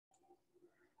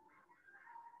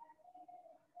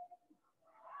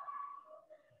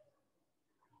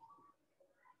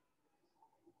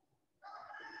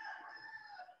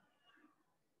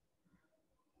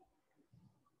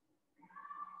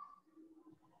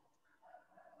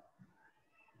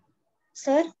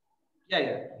Sir? Yeah,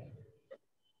 yeah.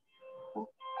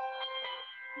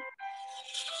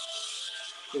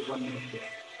 Okay, 1 minute.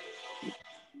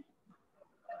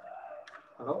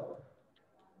 Hello?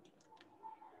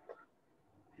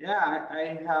 Yeah,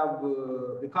 I have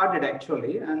recorded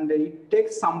actually, and it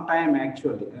takes some time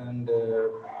actually, and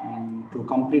to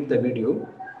complete the video.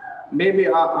 Maybe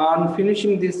on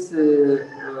finishing this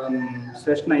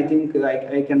session, I think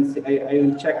I can see, I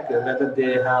will check whether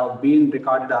they have been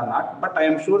recorded or not. But I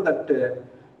am sure that the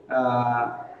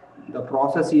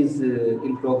process is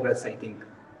in progress, I think.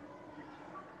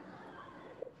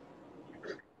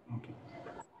 Okay.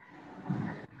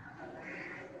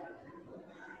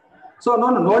 So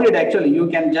no need actually. You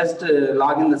can just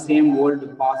log in the same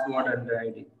old password and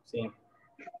ID, same.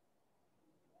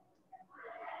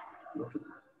 Okay.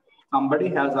 Somebody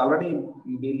has already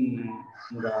been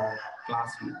in the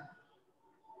classroom.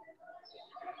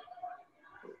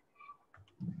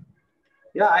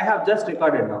 Yeah, I have just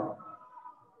recorded now.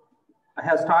 I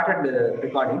have started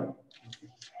recording.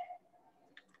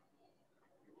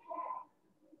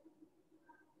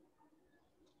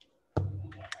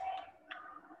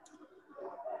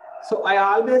 So I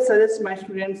always suggest my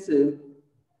students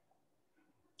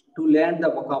to learn the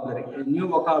vocabulary, a new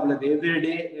vocabulary every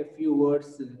day. A few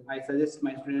words I suggest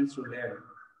my students to learn,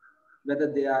 whether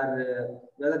they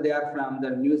are from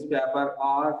the newspaper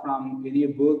or from any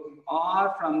book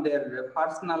or from their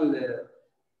personal.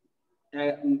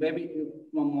 Maybe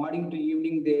from morning to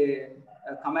evening they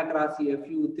come across a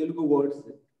few Telugu words.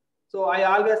 So I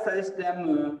always suggest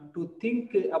them to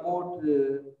think about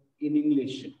in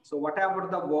English. So whatever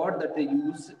the word that they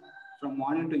use from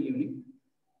morning to evening,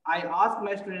 I ask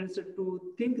my students to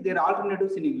think their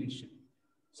alternatives in English.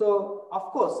 So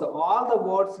of course, all the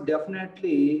words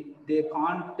definitely they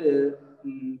can't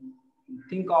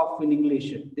think of in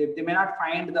English. They may not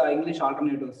find the English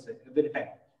alternatives every time.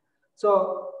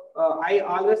 So I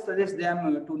always suggest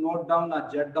them to note down or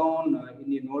jot down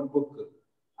in a notebook,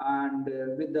 and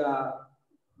with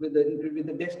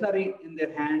the dictionary in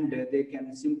their hand, they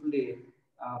can simply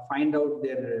find out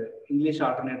their English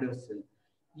alternatives.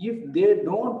 If they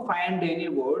don't find any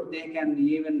word, they can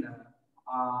even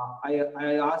I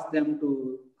ask them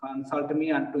to consult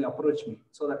me and to approach me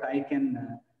so that I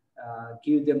can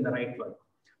give them the right word.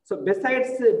 So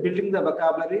besides building the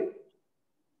vocabulary,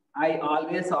 I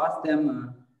always ask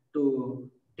them to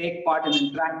take part in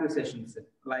interactive sessions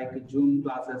like Zoom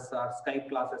classes or Skype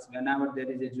classes. Whenever there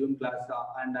is a Zoom class,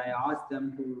 and I ask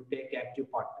them to take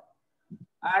active part.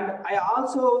 And I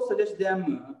also suggest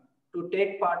them to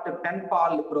take part in Pen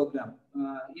Pal program.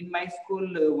 In my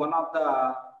school, one of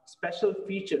the special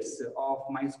features of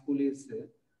my school is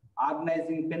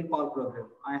organizing Pen Pal program.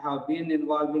 I have been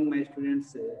involving my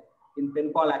students in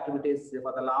Pen Pal activities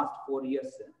for the last 4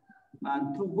 years,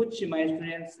 and through which my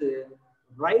students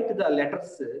write the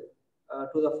letters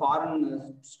to the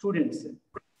foreign students.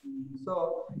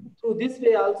 So through this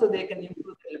way also they can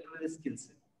improve their literary skills.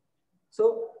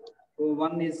 So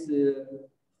one is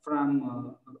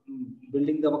from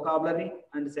building the vocabulary,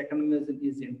 and the second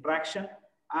is interaction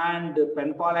and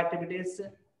pen pal activities.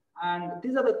 And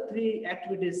these are the 3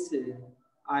 activities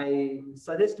I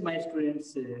suggest my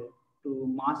students to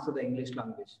master the English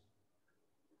language.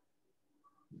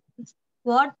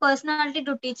 What personality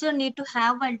do teacher need to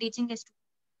have while teaching a student?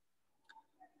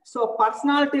 So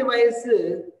personality wise,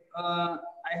 I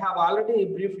have already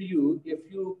briefed you a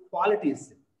few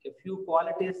qualities. A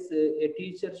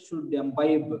teacher should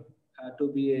imbibe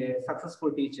to be a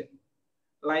successful teacher,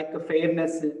 like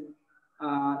fairness,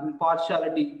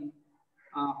 impartiality,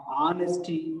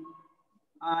 honesty,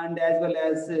 and as well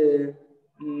as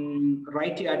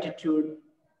right attitude.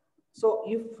 So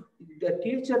if the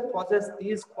teacher possesses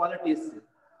these qualities,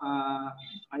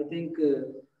 I think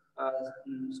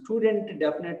student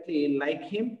definitely like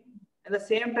him. At the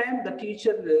same time, the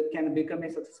teacher can become a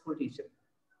successful teacher.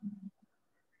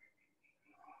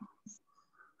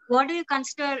 What do you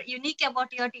consider unique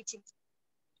about your teaching?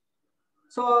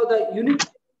 So the unique,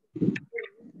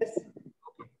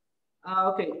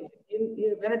 okay.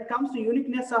 When it comes to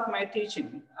uniqueness of my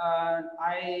teaching,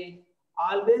 I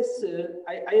always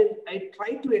I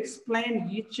try to explain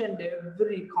each and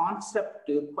every concept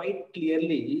quite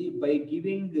clearly by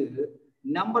giving a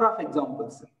number of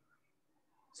examples.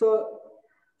 So,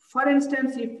 for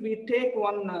instance, if we take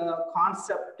one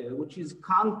concept which is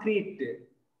concrete,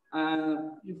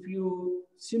 if you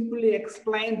simply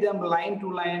explain them line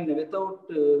to line without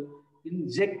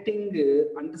injecting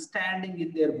understanding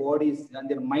in their bodies and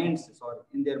their minds,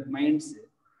 in their minds.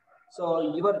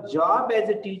 So your job as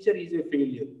a teacher is a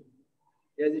failure.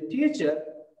 As a teacher,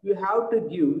 you have to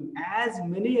give as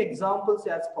many examples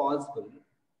as possible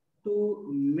to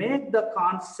make the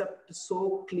concept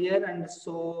so clear and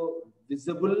so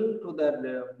visible to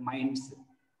their minds.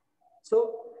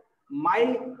 So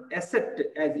my asset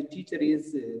as a teacher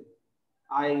is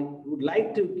I would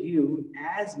like to give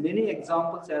as many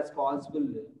examples as possible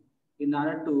in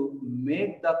order to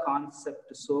make the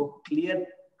concept so clear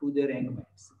to their young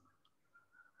minds.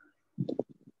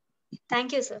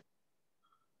 Thank you, sir.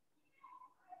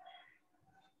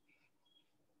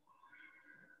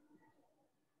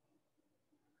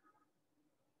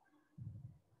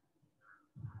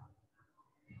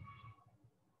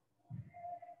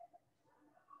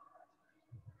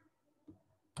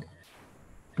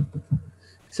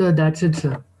 So that's it,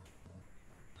 sir.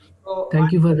 So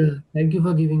Thank you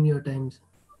for giving your time, sir.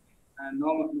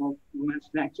 no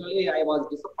mention. Actually, I was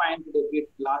disappointed a bit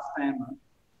last time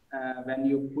when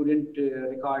you couldn't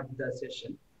record the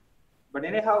session. But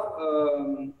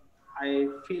anyhow, I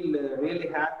feel really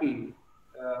happy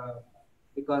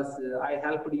because I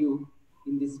helped you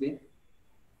in this way.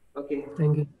 Okay.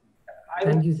 Thank you.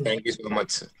 Thank you, sir. Thank you so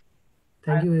much, sir.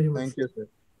 Thank you very much. Thank you, sir.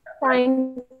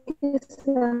 Thank you,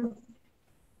 sir.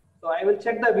 So I will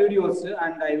check the videos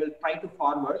and I will try to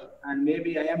forward, and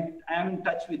maybe I am in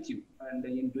touch with you and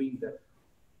in doing that.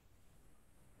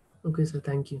 Okay, sir.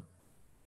 Thank you.